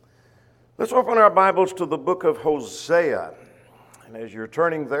Let's open our Bibles to the book of Hosea. And as you're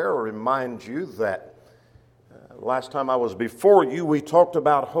turning there, I'll remind you that last time I was before you, we talked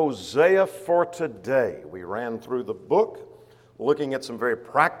about Hosea for today. We ran through the book, looking at some very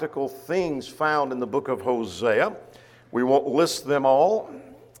practical things found in the book of Hosea. We won't list them all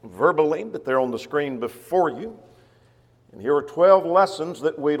verbally, but they're on the screen before you. And here are 12 lessons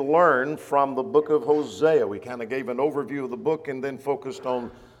that we learned from the book of Hosea. We kind of gave an overview of the book and then focused on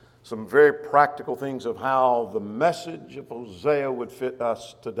some very practical things of how the message of Hosea would fit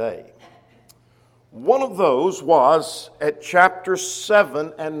us today. One of those was at chapter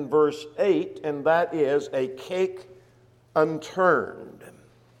 7 and verse 8, and that is a cake unturned.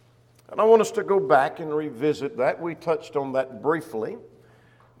 And I want us to go back and revisit that. We touched on that briefly,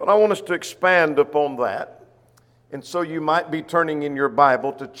 but I want us to expand upon that. And so you might be turning in your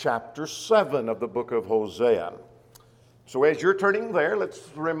Bible to chapter 7 of the book of Hosea. So as you're turning there, let's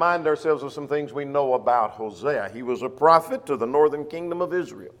remind ourselves of some things we know about Hosea. He was a prophet to the northern kingdom of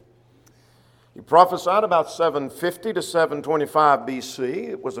Israel. He prophesied about 750 to 725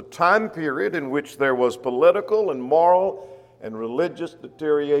 BC. It was a time period in which there was political and moral and religious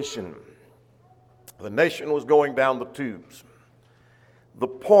deterioration. The nation was going down the tubes. The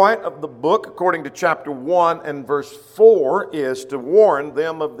point of the book, according to chapter 1 and verse 4, is to warn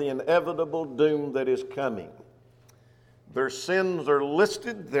them of the inevitable doom that is coming. Their sins are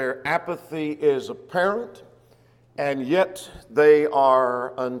listed, their apathy is apparent, and yet they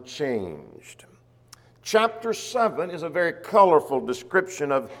are unchanged. Chapter 7 is a very colorful description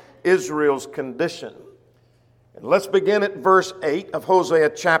of Israel's condition. And let's begin at verse 8 of Hosea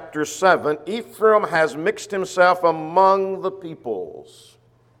chapter 7. Ephraim has mixed himself among the peoples.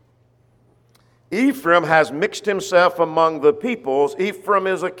 Ephraim has mixed himself among the peoples. Ephraim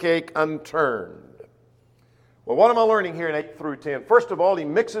is a cake unturned. Well, what am I learning here in 8 through 10? First of all, he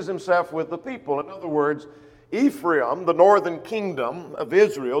mixes himself with the people. In other words, Ephraim, the northern kingdom of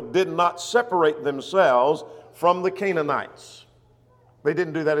Israel, did not separate themselves from the Canaanites. They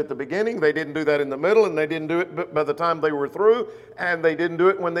didn't do that at the beginning, they didn't do that in the middle, and they didn't do it by the time they were through, and they didn't do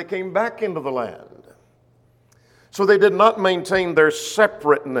it when they came back into the land. So they did not maintain their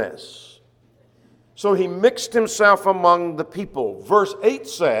separateness. So he mixed himself among the people. Verse 8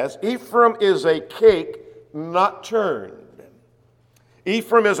 says, Ephraim is a cake not turned.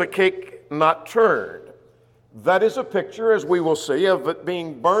 Ephraim is a cake not turned. That is a picture, as we will see, of it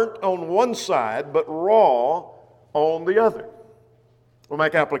being burnt on one side but raw on the other. We'll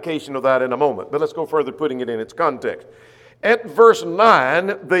make application of that in a moment, but let's go further putting it in its context. At verse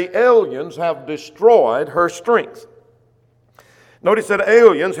 9, the aliens have destroyed her strength. Notice that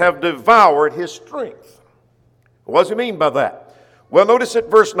aliens have devoured his strength. What does he mean by that? Well, notice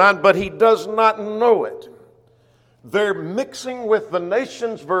at verse 9, but he does not know it. Their mixing with the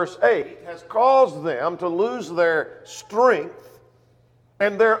nations, verse 8, has caused them to lose their strength,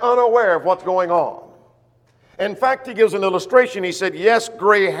 and they're unaware of what's going on. In fact, he gives an illustration. He said, yes,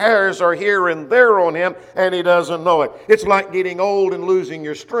 gray hairs are here and there on him, and he doesn't know it. It's like getting old and losing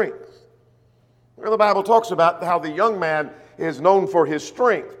your strength. Well, the Bible talks about how the young man is known for his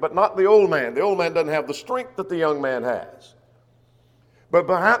strength, but not the old man. The old man doesn't have the strength that the young man has. But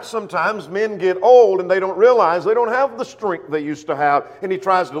perhaps sometimes men get old and they don't realize they don't have the strength they used to have, and he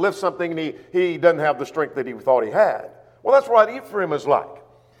tries to lift something and he doesn't have the strength that he thought he had. Well, that's what Ephraim is like.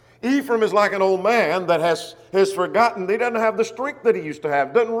 Ephraim is like an old man that has forgotten he doesn't have the strength that he used to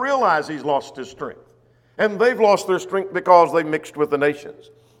have, doesn't realize he's lost his strength. And they've lost their strength because they mixed with the nations.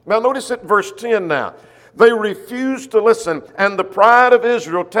 Now notice at verse 10 now. They refuse to listen, and the pride of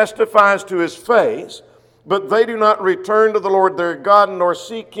Israel testifies to his face, but they do not return to the Lord their God, nor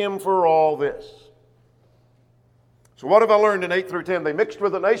seek him for all this. So what have I learned in 8 through 10? They mixed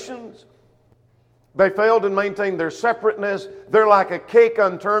with the nations. They failed to maintain their separateness. They're like a cake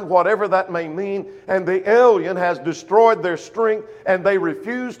unturned, whatever that may mean. And the alien has destroyed their strength, and they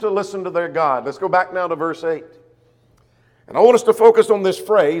refuse to listen to their God. Let's go back now to verse 8. And I want us to focus on this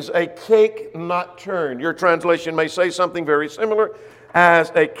phrase, a cake not turned. Your translation may say something very similar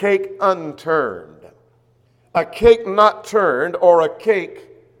as a cake unturned. A cake not turned, or a cake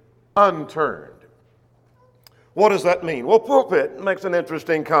unturned. What does that mean? Well, Pulpit makes an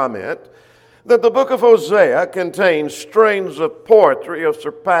interesting comment that the book of Hosea contains strains of poetry of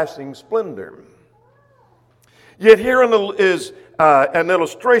surpassing splendor. Yet here is an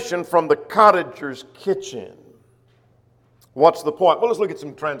illustration from the cottager's kitchen. What's the point? Well, let's look at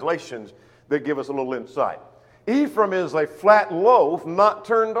some translations that give us a little insight. Ephraim is a flat loaf not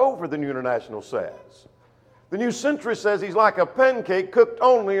turned over, the New International says. The New Century says he's like a pancake cooked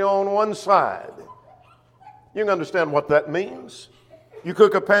only on one side. You can understand what that means. You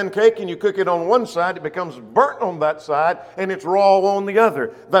cook a pancake and you cook it on one side, it becomes burnt on that side, and it's raw on the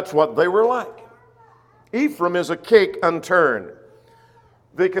other. That's what they were like. Ephraim is a cake unturned.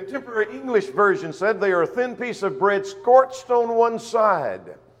 The contemporary English version said they are a thin piece of bread scorched on one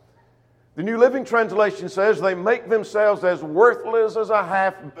side. The New Living Translation says they make themselves as worthless as a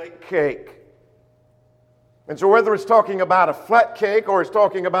half-baked cake. And so whether it's talking about a flat cake or it's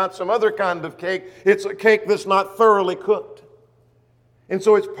talking about some other kind of cake, it's a cake that's not thoroughly cooked. And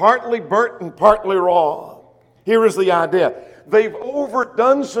so it's partly burnt and partly raw. Here is the idea. They've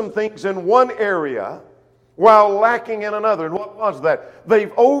overdone some things in one area while lacking in another. And what was that?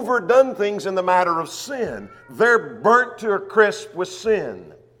 They've overdone things in the matter of sin. They're burnt to a crisp with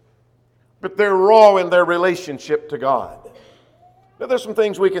sin. But they're raw in their relationship to God. Now, there's some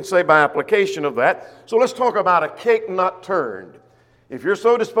things we can say by application of that. So let's talk about a cake not turned. If you're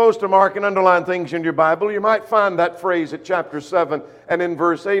so disposed to mark and underline things in your Bible, you might find that phrase at chapter 7 and in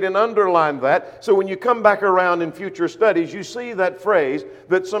verse 8 and underline that. So when you come back around in future studies, you see that phrase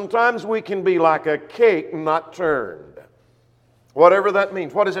that sometimes we can be like a cake not turned. Whatever that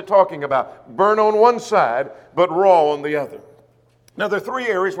means. What is it talking about? Burn on one side, but raw on the other. Now, there are three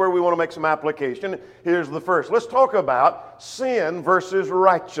areas where we want to make some application. Here's the first. Let's talk about sin versus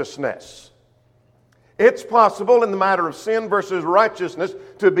righteousness. It's possible in the matter of sin versus righteousness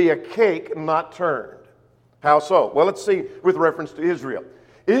to be a cake not turned. How so? Well, let's see with reference to Israel.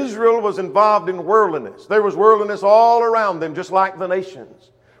 Israel was involved in worldliness. There was worldliness all around them, just like the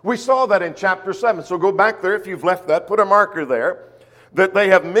nations. We saw that in chapter 7. So go back there if you've left that. Put a marker there. That they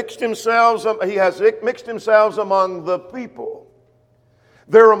have mixed themselves, he has mixed themselves among the people.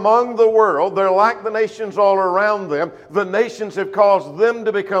 They're among the world. They're like the nations all around them. The nations have caused them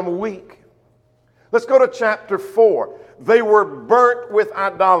to become weak. Let's go to chapter 4. They were burnt with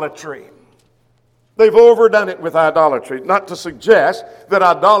idolatry. They've overdone it with idolatry. Not to suggest that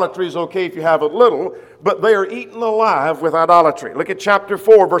idolatry is okay if you have a little, but they are eaten alive with idolatry. Look at chapter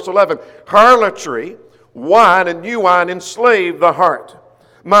 4, verse 11. Harlotry, wine and new wine enslave the heart.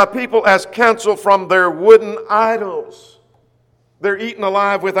 My people as counsel from their wooden idols. They're eaten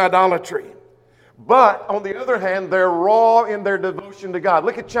alive with idolatry. But, on the other hand, they're raw in their devotion to God.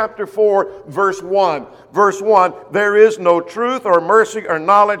 Look at chapter 4, verse 1. Verse 1, there is no truth or mercy or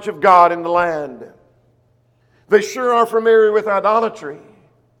knowledge of God in the land. They sure are familiar with idolatry,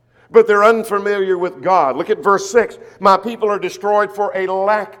 but they're unfamiliar with God. Look at verse 6. My people are destroyed for a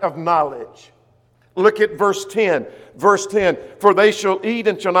lack of knowledge. Look at verse 10. Verse 10, for they shall eat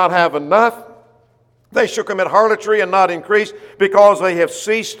and shall not have enough. They shall commit harlotry and not increase, because they have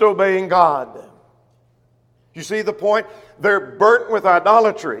ceased obeying God. You see the point? They're burnt with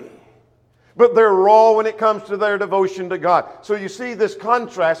idolatry, but they're raw when it comes to their devotion to God. So you see this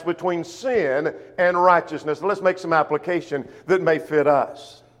contrast between sin and righteousness. Let's make some application that may fit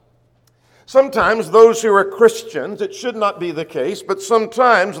us. Sometimes those who are Christians, it should not be the case, but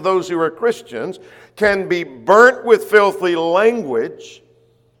sometimes those who are Christians can be burnt with filthy language,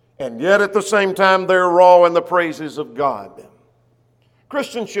 and yet at the same time they're raw in the praises of God.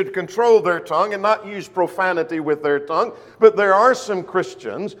 Christians should control their tongue and not use profanity with their tongue, but there are some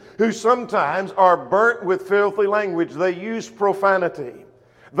Christians who sometimes are burnt with filthy language. They use profanity.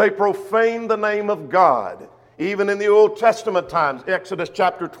 They profane the name of God. Even in the Old Testament times, Exodus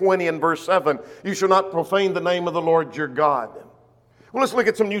chapter 20 and verse 7, you shall not profane the name of the Lord your God. Well, let's look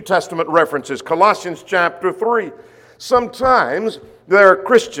at some New Testament references. Colossians chapter 3. Sometimes there are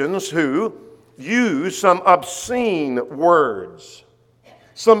Christians who use some obscene words,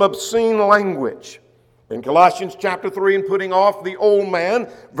 some obscene language. In Colossians chapter 3, in putting off the old man,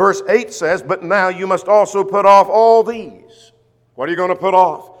 verse 8 says, but now you must also put off all these. What are you going to put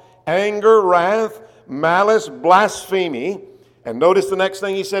off? Anger, wrath, malice, blasphemy. And notice the next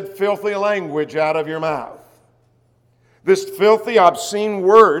thing he said, filthy language out of your mouth. This filthy, obscene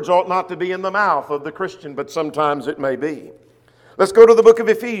words ought not to be in the mouth of the Christian, but sometimes it may be. Let's go to the book of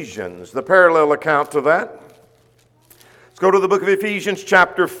Ephesians, the parallel account to that. Let's go to the book of Ephesians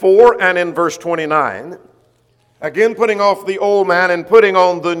chapter 4 and in verse 29. Again, putting off the old man and putting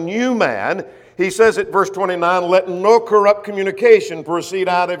on the new man. He says at verse 29, let no corrupt communication proceed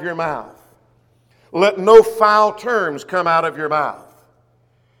out of your mouth. Let no foul terms come out of your mouth.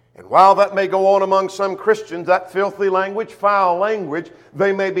 And while that may go on among some Christians, that filthy language, foul language,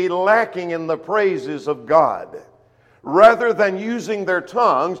 they may be lacking in the praises of God. Rather than using their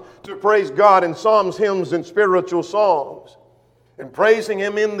tongues to praise God in psalms, hymns, and spiritual songs, and praising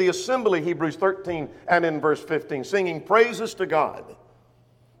Him in the assembly, Hebrews 13 and in verse 15, singing praises to God,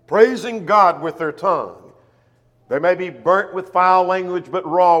 praising God with their tongue. They may be burnt with foul language, but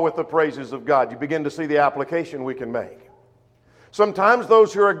raw with the praises of God. You begin to see the application we can make. Sometimes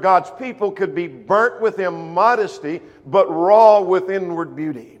those who are God's people could be burnt with immodesty, but raw with inward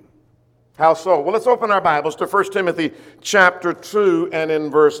beauty. How so? Well, let's open our Bibles to 1 Timothy chapter 2 and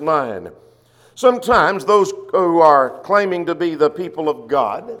in verse 9. Sometimes those who are claiming to be the people of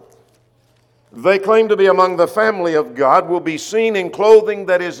God, they claim to be among the family of God, will be seen in clothing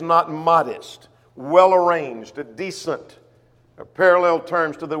that is not modest, well arranged, decent, parallel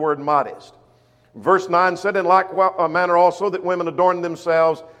terms to the word modest. Verse 9 said, in like manner also that women adorn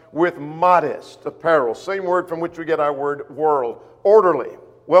themselves with modest apparel. Same word from which we get our word world. Orderly,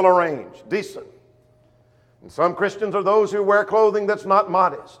 well arranged, decent. And some Christians are those who wear clothing that's not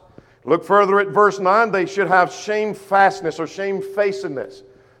modest. Look further at verse 9. They should have shamefastness or shamefacedness.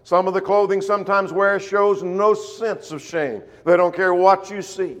 Some of the clothing sometimes wear shows no sense of shame. They don't care what you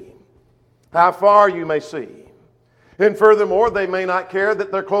see, how far you may see. And furthermore, they may not care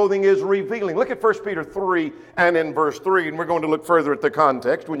that their clothing is revealing. Look at 1 Peter 3 and in verse 3, and we're going to look further at the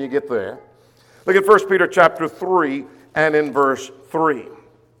context when you get there. Look at 1 Peter chapter 3 and in verse 3.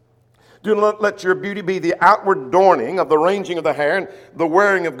 Do not let your beauty be the outward adorning of the arranging of the hair and the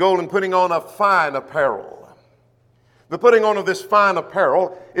wearing of gold and putting on a fine apparel. The putting on of this fine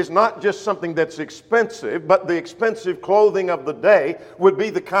apparel is not just something that's expensive, but the expensive clothing of the day would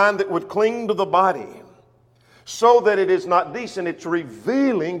be the kind that would cling to the body. So that it is not decent, it's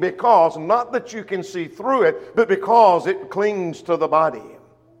revealing because, not that you can see through it, but because it clings to the body.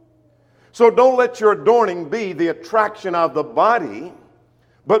 So don't let your adorning be the attraction of the body,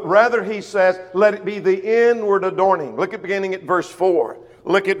 but rather, he says, let it be the inward adorning. Look at beginning at verse 4.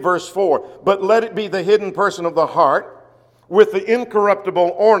 Look at verse 4. But let it be the hidden person of the heart, with the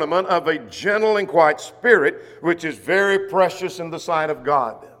incorruptible ornament of a gentle and quiet spirit, which is very precious in the sight of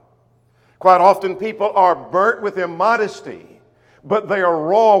God. Quite often people are burnt with immodesty, but they are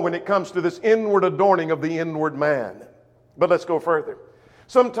raw when it comes to this inward adorning of the inward man. But let's go further.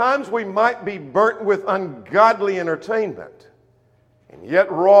 Sometimes we might be burnt with ungodly entertainment, and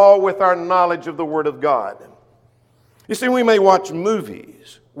yet raw with our knowledge of the Word of God. You see, we may watch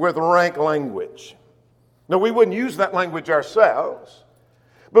movies with rank language. Now, we wouldn't use that language ourselves,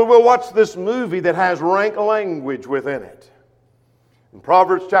 but we'll watch this movie that has rank language within it. And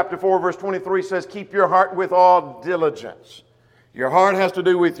Proverbs chapter 4 verse 23 says, keep your heart with all diligence. Your heart has to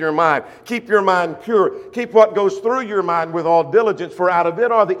do with your mind. Keep your mind pure. Keep what goes through your mind with all diligence, for out of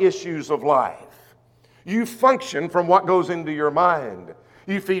it are the issues of life. You function from what goes into your mind.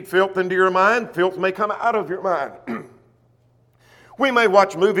 You feed filth into your mind, filth may come out of your mind. We may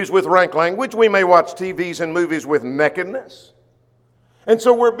watch movies with rank language. We may watch TVs and movies with nakedness. And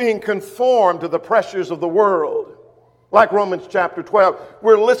so we're being conformed to the pressures of the world. Like Romans chapter 12,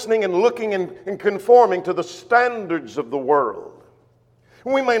 we're listening and looking and conforming to the standards of the world.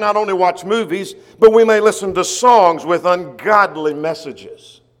 We may not only watch movies, but we may listen to songs with ungodly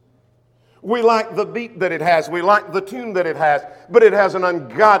messages. We like the beat that it has, we like the tune that it has, but it has an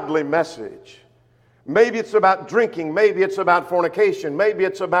ungodly message. Maybe it's about drinking, maybe it's about fornication, maybe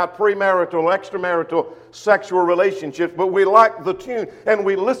it's about premarital, extramarital sexual relationships, but we like the tune and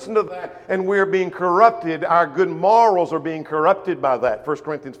we listen to that and we're being corrupted. Our good morals are being corrupted by that. 1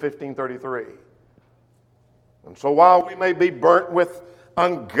 Corinthians 15:33. And so while we may be burnt with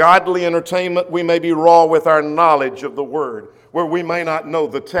ungodly entertainment, we may be raw with our knowledge of the Word, where we may not know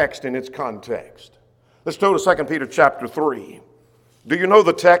the text in its context. Let's go to 2 Peter chapter 3. Do you know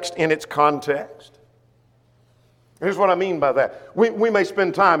the text in its context? Here's what I mean by that. We may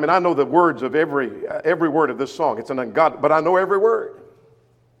spend time, and I know the words of every word of this song. It's an ungodly, but I know every word.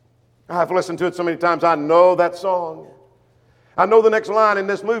 I've listened to it so many times, I know that song. I know the next line in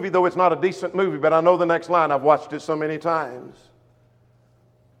this movie, though it's not a decent movie, but I know the next line. I've watched it so many times.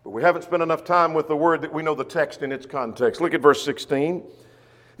 But we haven't spent enough time with the word that we know the text in its context. Look at verse 16.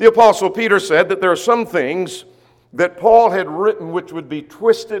 The Apostle Peter said that there are some things that Paul had written which would be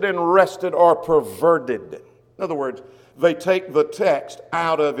twisted and wrested or perverted. In other words, they take the text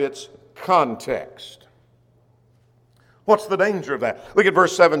out of its context. What's the danger of that? Look at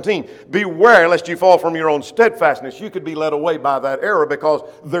verse 17. Beware lest you fall from your own steadfastness. You could be led away by that error because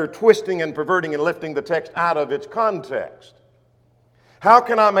they're twisting and perverting and lifting the text out of its context. How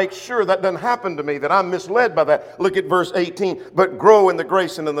can I make sure that doesn't happen to me, that I'm misled by that? Look at verse 18. But grow in the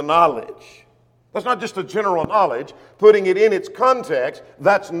grace and in the knowledge. That's not just a general knowledge. Putting it in its context,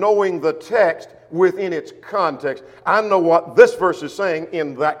 that's knowing the text within its context. I know what this verse is saying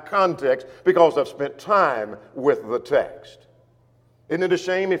in that context because I've spent time with the text. Isn't it a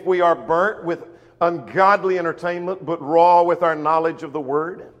shame if we are burnt with ungodly entertainment but raw with our knowledge of the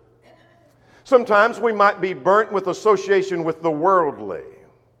Word? Sometimes we might be burnt with association with the worldly.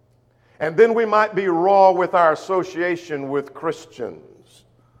 And then we might be raw with our association with Christians.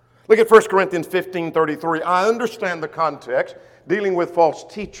 Look at 1 Corinthians 15:33. I understand the context dealing with false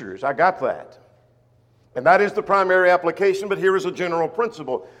teachers. I got that. And that is the primary application, but here is a general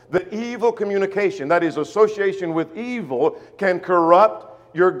principle. The evil communication, that is association with evil, can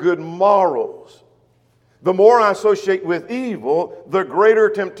corrupt your good morals. The more I associate with evil, the greater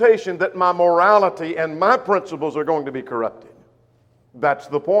temptation that my morality and my principles are going to be corrupted. That's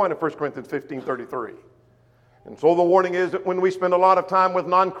the point of 1 Corinthians 15:33. And so the warning is that when we spend a lot of time with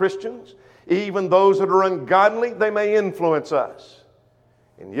non-Christians, even those that are ungodly, they may influence us.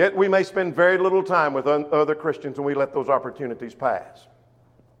 And yet we may spend very little time with other Christians and we let those opportunities pass.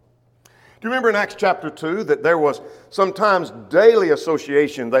 Do you remember in Acts chapter 2 that there was sometimes daily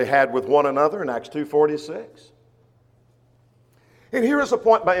association they had with one another in Acts 2:46? And here is a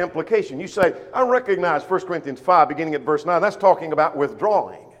point by implication. You say, I recognize 1 Corinthians 5 beginning at verse 9. That's talking about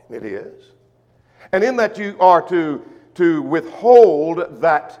withdrawing. It is. And in that you are to withhold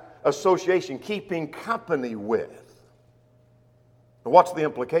that association, keeping company with. And what's the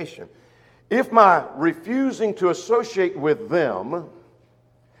implication? If my refusing to associate with them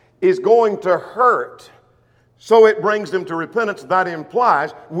is going to hurt, so it brings them to repentance, that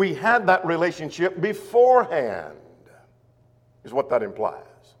implies we had that relationship beforehand, is what that implies.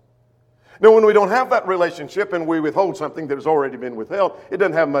 Now, when we don't have that relationship and we withhold something that has already been withheld, it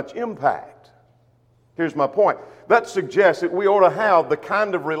doesn't have much impact. Here's my point. That suggests that we ought to have the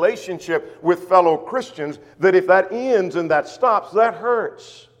kind of relationship with fellow Christians that if that ends and that stops, that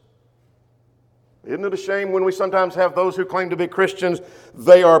hurts. Isn't it a shame when we sometimes have those who claim to be Christians,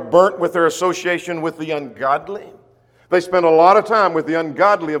 they are burnt with their association with the ungodly? They spend a lot of time with the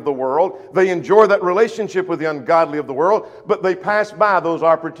ungodly of the world. They enjoy that relationship with the ungodly of the world, but they pass by those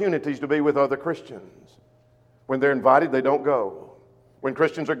opportunities to be with other Christians. When they're invited, they don't go. When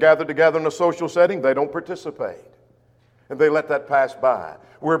Christians are gathered together in a social setting, they don't participate. And they let that pass by.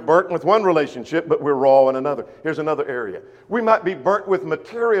 We're burnt with one relationship, but we're raw in another. Here's another area. We might be burnt with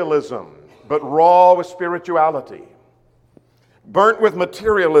materialism, but raw with spirituality. Burnt with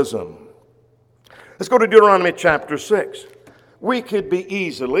materialism. Let's go to Deuteronomy chapter 6. We could be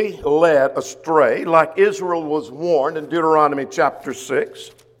easily led astray, like Israel was warned in Deuteronomy chapter 6.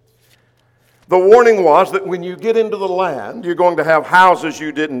 The warning was that when you get into the land, you're going to have houses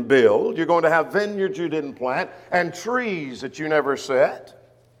you didn't build, you're going to have vineyards you didn't plant, and trees that you never set.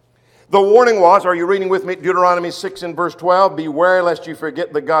 The warning was, are you reading with me, Deuteronomy 6 and verse 12? Beware lest you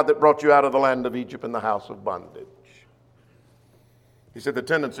forget the God that brought you out of the land of Egypt in the house of bondage. He said the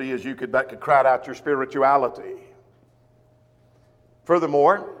tendency is that could crowd out your spirituality.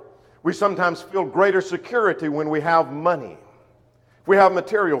 Furthermore, we sometimes feel greater security when we have money. If we have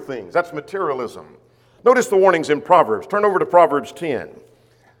material things, that's materialism. Notice the warnings in Proverbs. Turn over to Proverbs 10.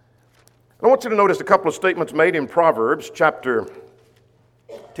 I want you to notice a couple of statements made in Proverbs chapter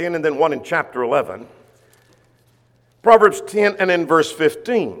 10 and then one in chapter 11. Proverbs 10 and in verse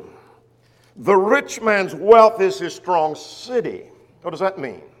 15. The rich man's wealth is his strong city. What does that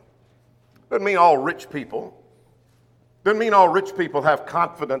mean? Doesn't mean all rich people. Doesn't mean all rich people have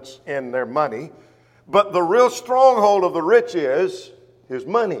confidence in their money. But the real stronghold of the rich is his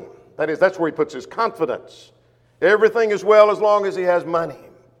money. That is, that's where he puts his confidence. Everything is well as long as he has money.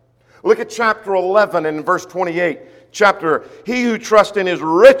 Look at chapter 11 and verse 28. He who trusts in his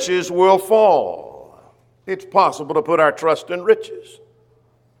riches will fall. It's possible to put our trust in riches.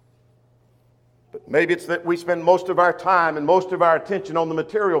 But maybe it's that we spend most of our time and most of our attention on the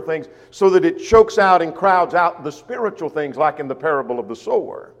material things so that it chokes out and crowds out the spiritual things, like in the parable of the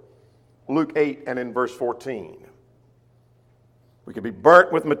sower. Luke 8 and in verse 14. We could be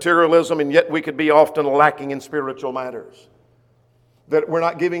burnt with materialism, and yet we could be often lacking in spiritual matters. That we're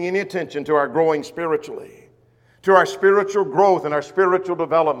not giving any attention to our growing spiritually, to our spiritual growth and our spiritual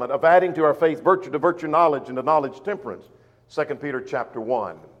development, of adding to our faith virtue, to virtue knowledge, and to knowledge temperance. 2 Peter chapter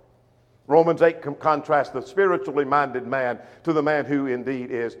 1. Romans 8 contrasts the spiritually minded man to the man who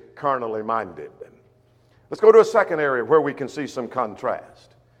indeed is carnally minded. Let's go to a second area where we can see some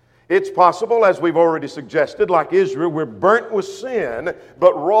contrast. It's possible, as we've already suggested, like Israel, we're burnt with sin,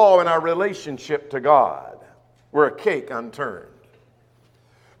 but raw in our relationship to God. We're a cake unturned.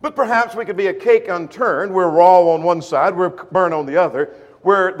 But perhaps we could be a cake unturned. We're raw on one side, we're burnt on the other,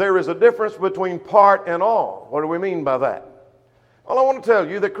 where there is a difference between part and all. What do we mean by that? Well, I want to tell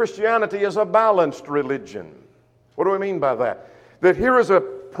you that Christianity is a balanced religion. What do we mean by that? That here is a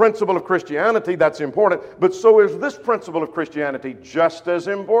principle of Christianity that's important, but so is this principle of Christianity just as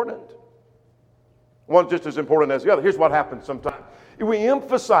important. One's just as important as the other. Here's what happens sometimes. We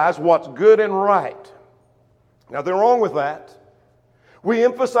emphasize what's good and right. Now, nothing wrong with that. We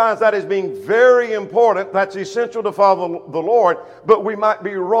emphasize that as being very important. That's essential to follow the Lord, but we might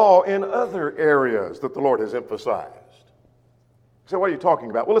be raw in other areas that the Lord has emphasized. So what are you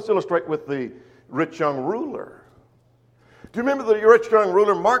talking about? Well, let's illustrate with the rich young ruler. Do you remember the rich young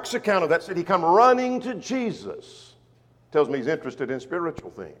ruler? Mark's account of that said he come running to Jesus. Tells me he's interested in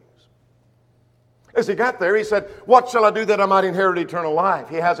spiritual things. As he got there, he said, what shall I do that I might inherit eternal life?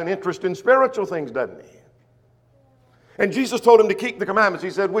 He has an interest in spiritual things, doesn't he? And Jesus told him to keep the commandments.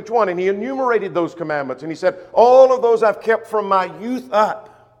 He said, which one? And he enumerated those commandments. And he said, all of those I've kept from my youth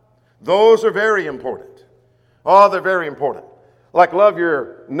up. Those are very important. Oh, they're very important. Like love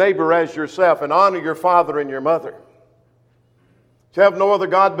your neighbor as yourself and honor your father and your mother. To have no other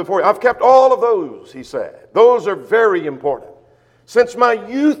God before you. I've kept all of those, he said. Those are very important. Since my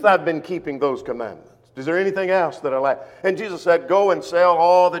youth I've been keeping those commandments. Is there anything else that I lack? And Jesus said, go and sell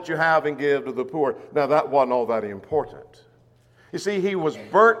all that you have and give to the poor. Now that wasn't all that important. You see, he was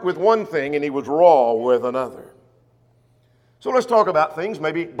burnt with one thing and he was raw with another. So let's talk about things,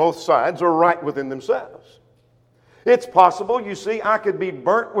 maybe both sides are right within themselves. It's possible, you see, I could be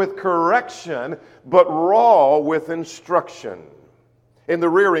burnt with correction, but raw with instruction in the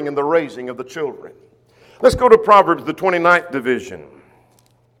rearing and the raising of the children. Let's go to Proverbs, the 29th division.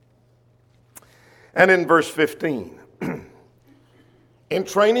 And in verse 15, in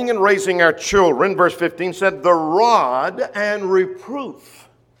training and raising our children, verse 15 said, the rod and reproof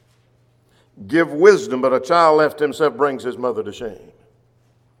give wisdom, but a child left to himself brings his mother to shame.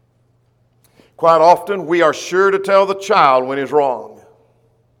 Quite often, we are sure to tell the child when he's wrong.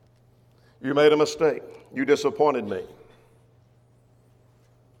 You made a mistake. You disappointed me.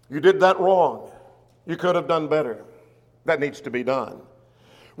 You did that wrong. You could have done better. That needs to be done.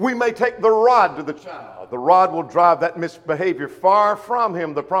 We may take the rod to the child. The rod will drive that misbehavior far from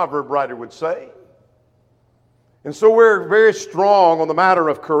him, the proverb writer would say. And so we're very strong on the matter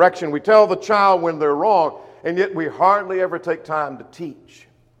of correction. We tell the child when they're wrong, and yet we hardly ever take time to teach.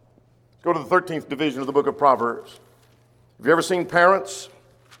 Let's go to the 13th division of the book of Proverbs. Have you ever seen parents?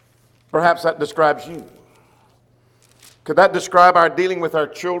 Perhaps that describes you. Could that describe our dealing with our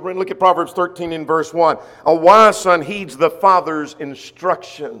children? Look at Proverbs 13 in verse 1. A wise son heeds the father's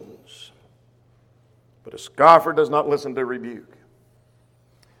instructions, but a scoffer does not listen to rebuke.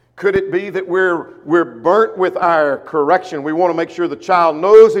 Could it be that we're burnt with our correction? We want to make sure the child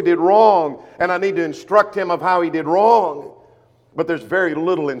knows he did wrong, and I need to instruct him of how he did wrong. But there's very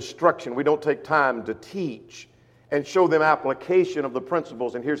little instruction. We don't take time to teach and show them application of the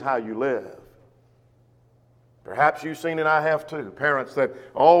principles, and here's how you live. Perhaps you've seen it, I have too. Parents that are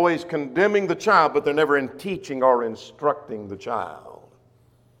always condemning the child, but they're never in teaching or instructing the child.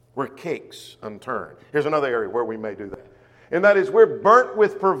 We're cakes unturned. Here's another area where we may do that. And that is we're burnt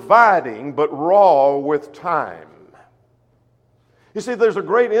with providing, but raw with time. You see, there's a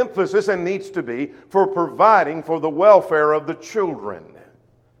great emphasis, and needs to be, for providing for the welfare of the children.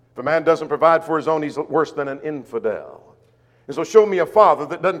 If a man doesn't provide for his own, he's worse than an infidel. And so show me a father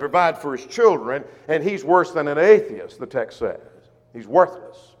that doesn't provide for his children, and he's worse than an atheist, the text says. He's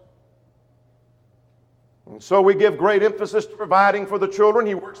worthless. And so we give great emphasis to providing for the children.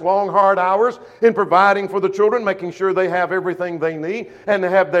 He works long, hard hours in providing for the children, making sure they have everything they need and they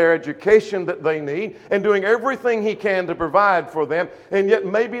have their education that they need, and doing everything he can to provide for them. And yet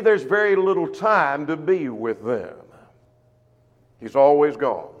maybe there's very little time to be with them. He's always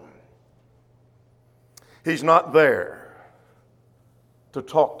gone. He's not there to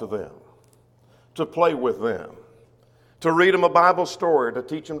talk to them, to play with them, to read them a Bible story, to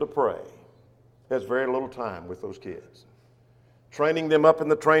teach them to pray. Has very little time with those kids. Training them up in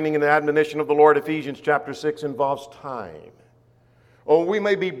the training and the admonition of the Lord, Ephesians chapter 6, involves time. Oh, we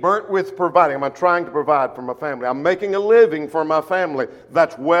may be burnt with providing. I'm trying to provide for my family. I'm making a living for my family.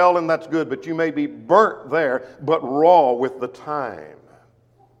 That's well and that's good, but you may be burnt there, but raw with the time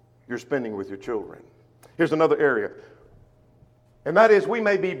you're spending with your children. Here's another area. And that is, we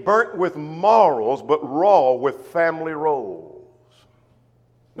may be burnt with morals, but raw with family roles.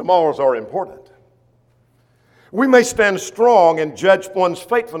 The morals are important. We may stand strong and judge one's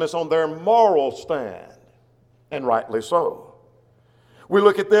faithfulness on their moral stand, and rightly so. We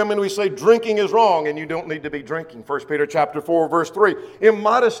look at them and we say, drinking is wrong, and you don't need to be drinking. 1 Peter chapter 4, verse 3.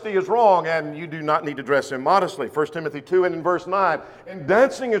 Immodesty is wrong, and you do not need to dress immodestly. 1 Timothy 2 and in verse 9. And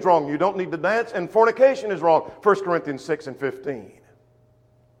dancing is wrong, you don't need to dance. And fornication is wrong. 1 Corinthians 6 and 15.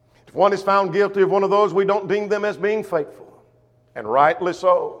 If one is found guilty of one of those, we don't deem them as being faithful, and rightly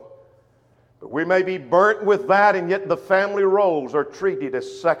so. But we may be burnt with that, and yet the family roles are treated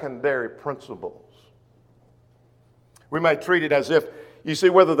as secondary principles. We may treat it as if, you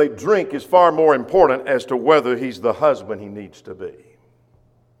see, whether they drink is far more important as to whether he's the husband he needs to be.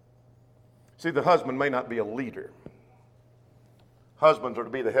 See, the husband may not be a leader. Husbands are to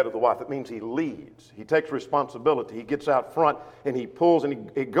be the head of the wife. That means he leads. He takes responsibility. He gets out front and he pulls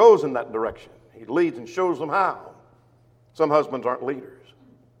and he goes in that direction. He leads and shows them how. Some husbands aren't leaders.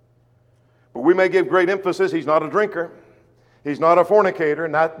 But we may give great emphasis. He's not a drinker. He's not a fornicator,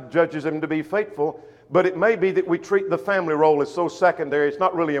 and that judges him to be faithful. But it may be that we treat the family role as so secondary, it's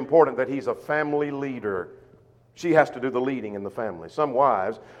not really important that he's a family leader. She has to do the leading in the family. Some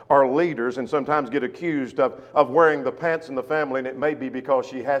wives are leaders and sometimes get accused of wearing the pants in the family, and it may be because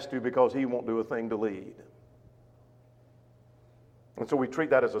she has to, because he won't do a thing to lead. And so we treat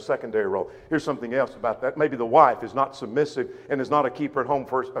that as a secondary role. Here's something else about that. Maybe the wife is not submissive and is not a keeper at home,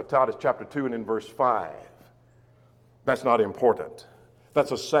 First Titus chapter 2 and in verse 5. That's not important.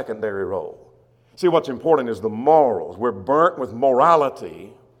 That's a secondary role. See, what's important is the morals. We're burnt with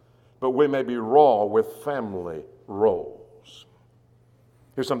morality, but we may be raw with family roles.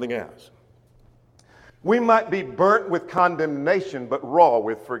 Here's something else. We might be burnt with condemnation, but raw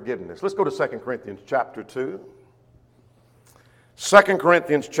with forgiveness. Let's go to 2 Corinthians chapter 2. 2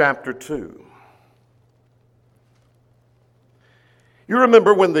 Corinthians chapter 2. You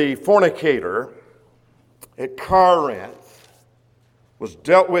remember when the fornicator at Corinth was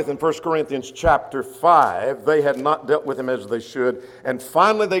dealt with in 1 Corinthians chapter 5. They had not dealt with him as they should. And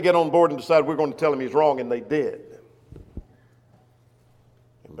finally they get on board and decide we're going to tell him he's wrong, and they did.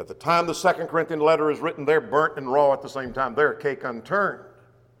 And by the time the 2 Corinthian letter is written, they're burnt and raw at the same time. They're a cake unturned.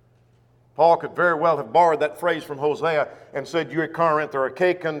 Paul could very well have borrowed that phrase from Hosea and said, you at Corinth are a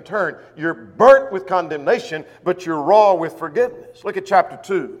cake unturned. You're burnt with condemnation, but you're raw with forgiveness. Look at chapter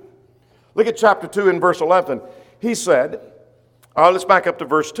 2. Look at chapter 2 in verse 11. He said, let's back up to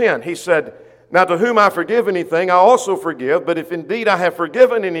verse 10. He said, now to whom I forgive anything, I also forgive. But if indeed I have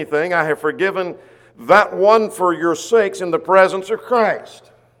forgiven anything, I have forgiven that one for your sakes in the presence of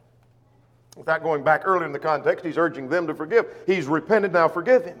Christ. Without going back earlier in the context, he's urging them to forgive. He's repented, now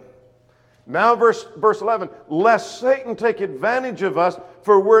forgive him. Now verse 11, lest Satan take advantage of us,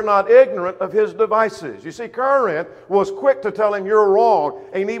 for we're not ignorant of his devices. You see, Corinth was quick to tell him you're wrong,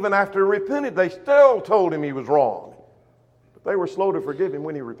 and even after he repented, they still told him he was wrong. But they were slow to forgive him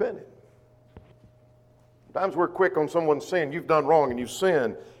when he repented. Sometimes we're quick on someone's sin. You've done wrong and you've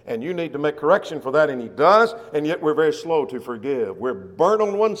sinned, and you need to make correction for that, and he does, and yet we're very slow to forgive. We're burnt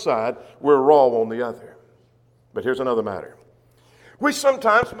on one side, we're raw on the other. But here's another matter. We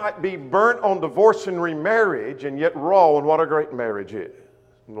sometimes might be burnt on divorce and remarriage, and yet raw on what a great marriage is.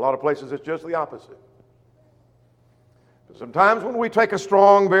 In a lot of places, it's just the opposite. Sometimes when we take a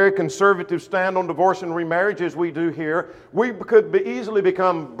strong, very conservative stand on divorce and remarriage, as we do here, we could easily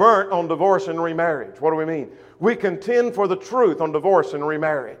become burnt on divorce and remarriage. What do we mean? We contend for the truth on divorce and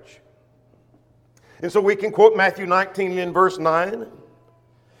remarriage. And so we can quote Matthew 19 in verse 9.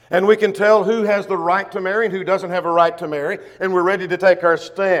 And we can tell who has the right to marry and who doesn't have a right to marry. And we're ready to take our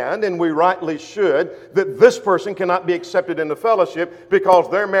stand, and we rightly should, that this person cannot be accepted into fellowship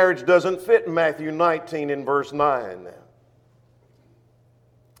because their marriage doesn't fit Matthew 19 in verse 9.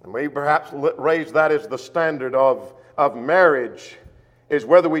 And we perhaps raise that as the standard of marriage, is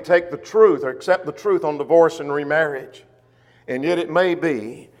whether we take the truth or accept the truth on divorce and remarriage. And yet it may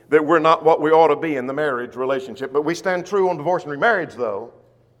be that we're not what we ought to be in the marriage relationship. But we stand true on divorce and remarriage, though.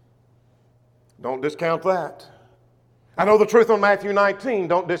 Don't discount that. I know the truth on Matthew 19.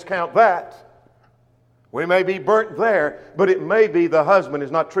 Don't discount that. We may be burnt there, but it may be the husband is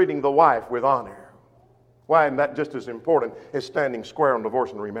not treating the wife with honor. Why isn't that just as important as standing square on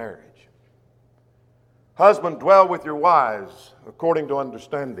divorce and remarriage? Husband, dwell with your wives according to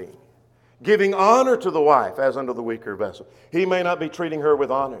understanding, giving honor to the wife as unto the weaker vessel. He may not be treating her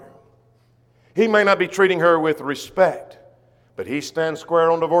with honor. He may not be treating her with respect. But he stands square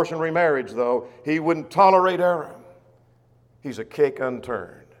on divorce and remarriage, though. He wouldn't tolerate error. He's a cake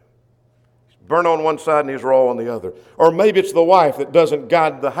unturned. He's burnt on one side and he's raw on the other. Or maybe it's the wife that doesn't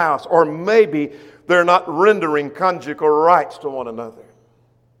guide the house. Or maybe they're not rendering conjugal rights to one another.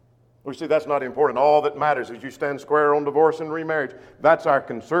 We see that's not important. All that matters is you stand square on divorce and remarriage. That's our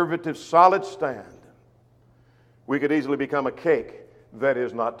conservative, solid stand. We could easily become a cake that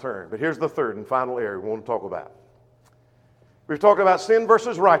is not turned. But here's the third and final area we want to talk about. We've talked about sin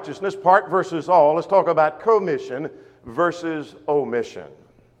versus righteousness, part versus all. Let's talk about commission versus omission.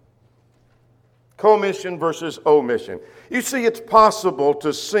 Commission versus omission. You see, it's possible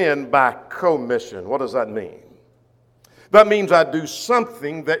to sin by commission. What does that mean? That means I do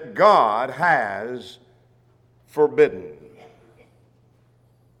something that God has forbidden.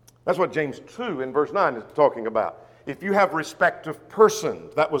 That's what James 2 in verse 9 is talking about. If you have respect of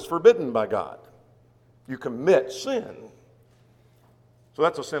persons, that was forbidden by God. You commit sin. So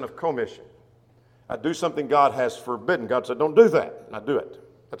that's a sin of commission. I do something God has forbidden. God said, don't do that. And I do it.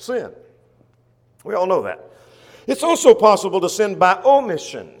 That's sin. We all know that. It's also possible to sin by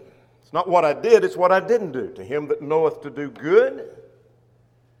omission. It's not what I did, it's what I didn't do. To him that knoweth to do good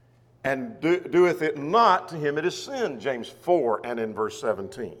and doeth it not, to him it is sin. James 4 and in verse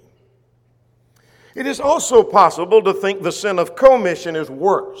 17. It is also possible to think the sin of commission is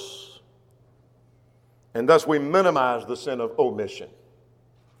worse. And thus we minimize the sin of omission.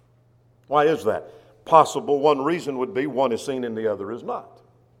 Why is that? Possible. One reason would be one is seen and the other is not.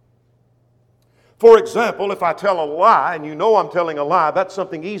 For example, if I tell a lie and you know I'm telling a lie, that's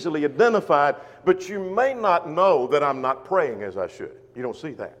something easily identified, but you may not know that I'm not praying as I should. You don't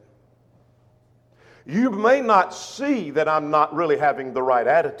see that. You may not see that I'm not really having the right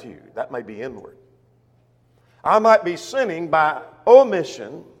attitude. That may be inward. I might be sinning by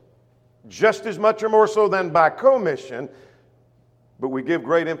omission just as much or more so than by commission, but we give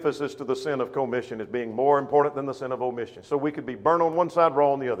great emphasis to the sin of commission as being more important than the sin of omission. So we could be burnt on one side,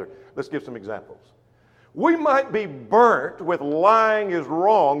 raw on the other. Let's give some examples. We might be burnt with lying is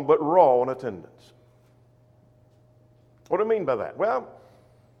wrong, but raw on attendance. What do I mean by that? Well,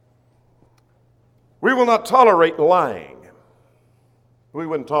 we will not tolerate lying. We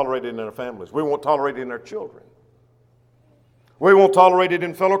wouldn't tolerate it in our families. We won't tolerate it in our children. We won't tolerate it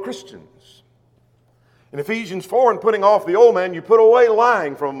in fellow Christians. In Ephesians 4, in putting off the old man, you put away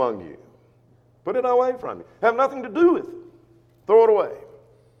lying from among you. Put it away from you. Have nothing to do with it. Throw it away.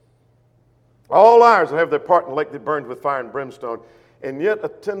 All liars will have their part in the lake that burns with fire and brimstone, and yet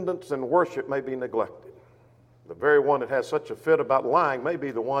attendance and worship may be neglected. The very one that has such a fit about lying may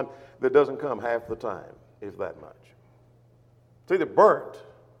be the one that doesn't come half the time, if that much. See, the burnt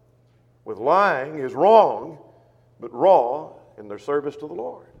with lying is wrong, but raw in their service to the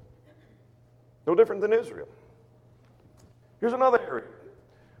Lord. No different than Israel. Here's another area.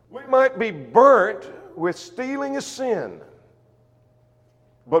 We might be burnt with stealing a sin,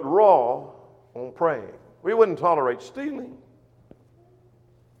 but raw on praying. We wouldn't tolerate stealing.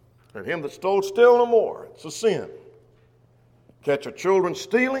 And him that stole, steal no more. It's a sin. Catch our children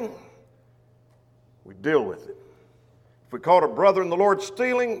stealing, we deal with it. If we caught a brother in the Lord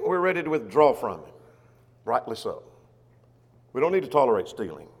stealing, we're ready to withdraw from him. Rightly so. We don't need to tolerate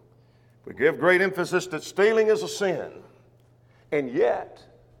stealing. We give great emphasis that stealing is a sin. And yet,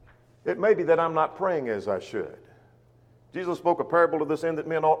 it may be that I'm not praying as I should. Jesus spoke a parable to this end that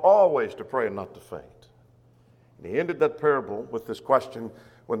men ought always to pray and not to faint. And he ended that parable with this question,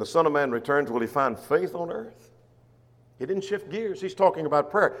 when the Son of Man returns, will he find faith on earth? He didn't shift gears. He's talking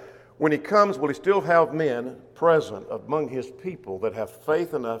about prayer. When he comes, will he still have men present among his people that have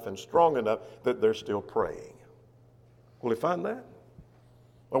faith enough and strong enough that they're still praying? Will he find that?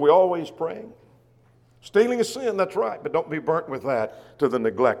 Are we always praying? Stealing is sin, that's right, but don't be burnt with that to the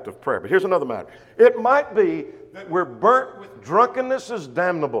neglect of prayer. But here's another matter. It might be that we're burnt with drunkenness is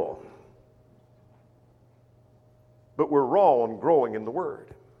damnable, but we're raw and growing in the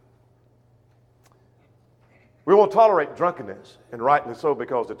Word. We won't tolerate drunkenness, and rightly so,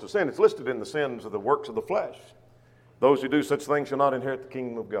 because it's a sin. It's listed in the sins of the works of the flesh. Those who do such things shall not inherit the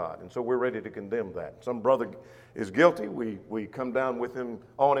kingdom of God. And so we're ready to condemn that. Some brother is guilty, we come down with him,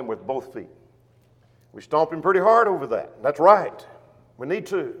 on him with both feet. We stomp him pretty hard over that. That's right. We need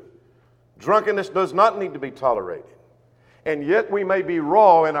to. Drunkenness does not need to be tolerated. And yet we may be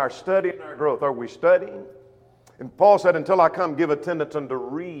raw in our study and our growth. Are we studying? And Paul said, until I come, give attendance unto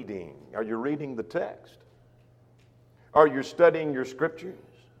reading. Are you reading the text? Are you studying your scriptures?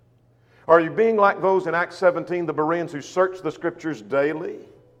 Are you being like those in Acts 17, the Bereans who search the scriptures daily?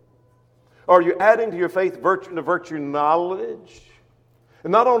 Are you adding to your faith virtue and to virtue knowledge?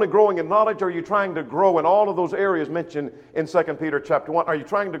 And not only growing in knowledge, are you trying to grow in all of those areas mentioned in 2 Peter chapter 1? Are you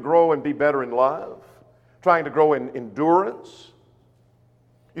trying to grow and be better in love? Trying to grow in endurance?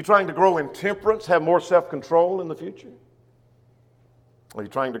 You trying to grow in temperance, have more self-control in the future? Are you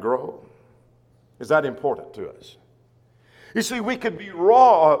trying to grow? Is that important to us? You see, we could be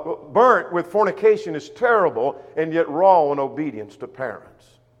raw, burnt with fornication is terrible, and yet raw in obedience to parents.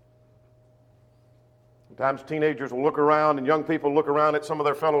 Sometimes teenagers will look around and young people look around at some of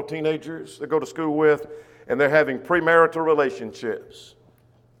their fellow teenagers they go to school with, and they're having premarital relationships.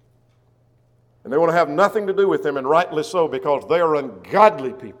 And they want to have nothing to do with them, and rightly so, because they are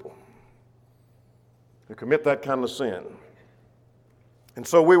ungodly people who commit that kind of sin. And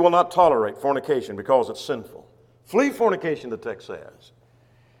so we will not tolerate fornication because it's sinful. Flee fornication, the text says.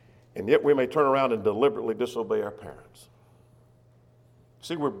 And yet we may turn around and deliberately disobey our parents.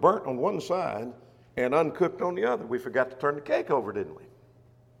 See, we're burnt on one side and uncooked on the other. We forgot to turn the cake over, didn't we?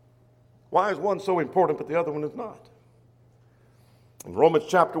 Why is one so important but the other one is not? In Romans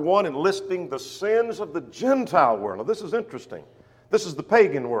chapter 1, enlisting the sins of the Gentile world. Now this is interesting. This is the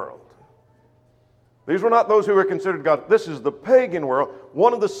pagan world. These were not those who were considered God. This is the pagan world.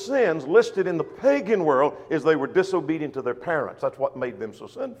 One of the sins listed in the pagan world is they were disobedient to their parents. That's what made them so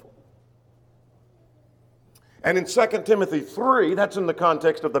sinful. And in 2 Timothy 3, that's in the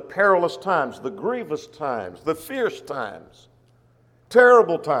context of the perilous times, the grievous times, the fierce times,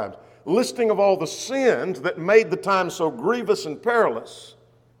 terrible times, listing of all the sins that made the times so grievous and perilous.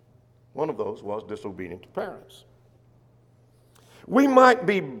 One of those was disobedient to parents. We might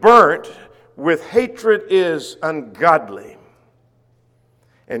be burnt with hatred is ungodly,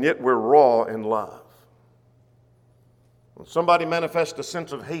 and yet we're raw in love. When somebody manifests a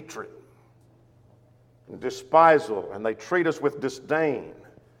sense of hatred and despisal, and they treat us with disdain,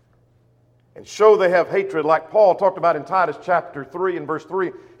 and show they have hatred, like Paul talked about in Titus chapter 3 and verse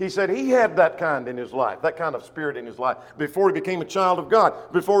 3, he said he had that kind in his life, that kind of spirit in his life, before he became a child of God,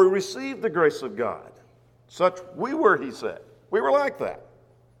 before he received the grace of God. Such we were, he said. We were like that.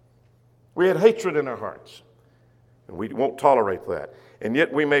 We had hatred in our hearts, and we won't tolerate that. And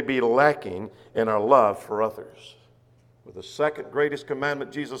yet we may be lacking in our love for others. With the second greatest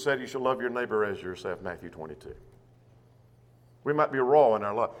commandment, Jesus said, you shall love your neighbor as yourself, Matthew 22. We might be raw in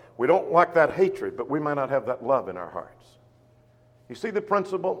our love. We don't like that hatred, but we might not have that love in our hearts. You see the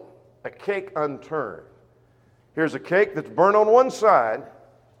principle? A cake unturned. Here's a cake that's burnt on one side.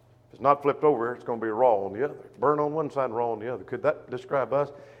 If it's not flipped over, it's going to be raw on the other. Burnt on one side, raw on the other. Could that describe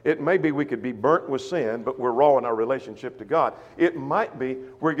us? It may be we could be burnt with sin, but we're raw in our relationship to God. It might be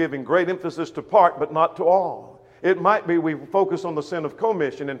we're giving great emphasis to part, but not to all. It might be we focus on the sin of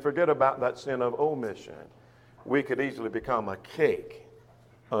commission and forget about that sin of omission. We could easily become a cake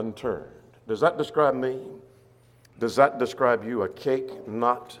unturned. Does that describe me? Does that describe you, a cake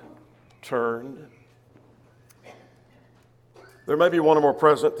not turned? There may be one or more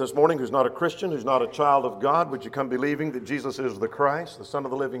present this morning who's not a Christian, who's not a child of God. Would you come believing that Jesus is the Christ, the Son of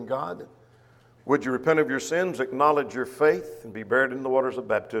the living God? Would you repent of your sins, acknowledge your faith, and be buried in the waters of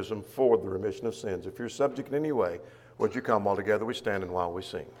baptism for the remission of sins? If you're subject in any way, would you come while together we stand and while we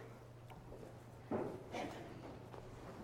sing?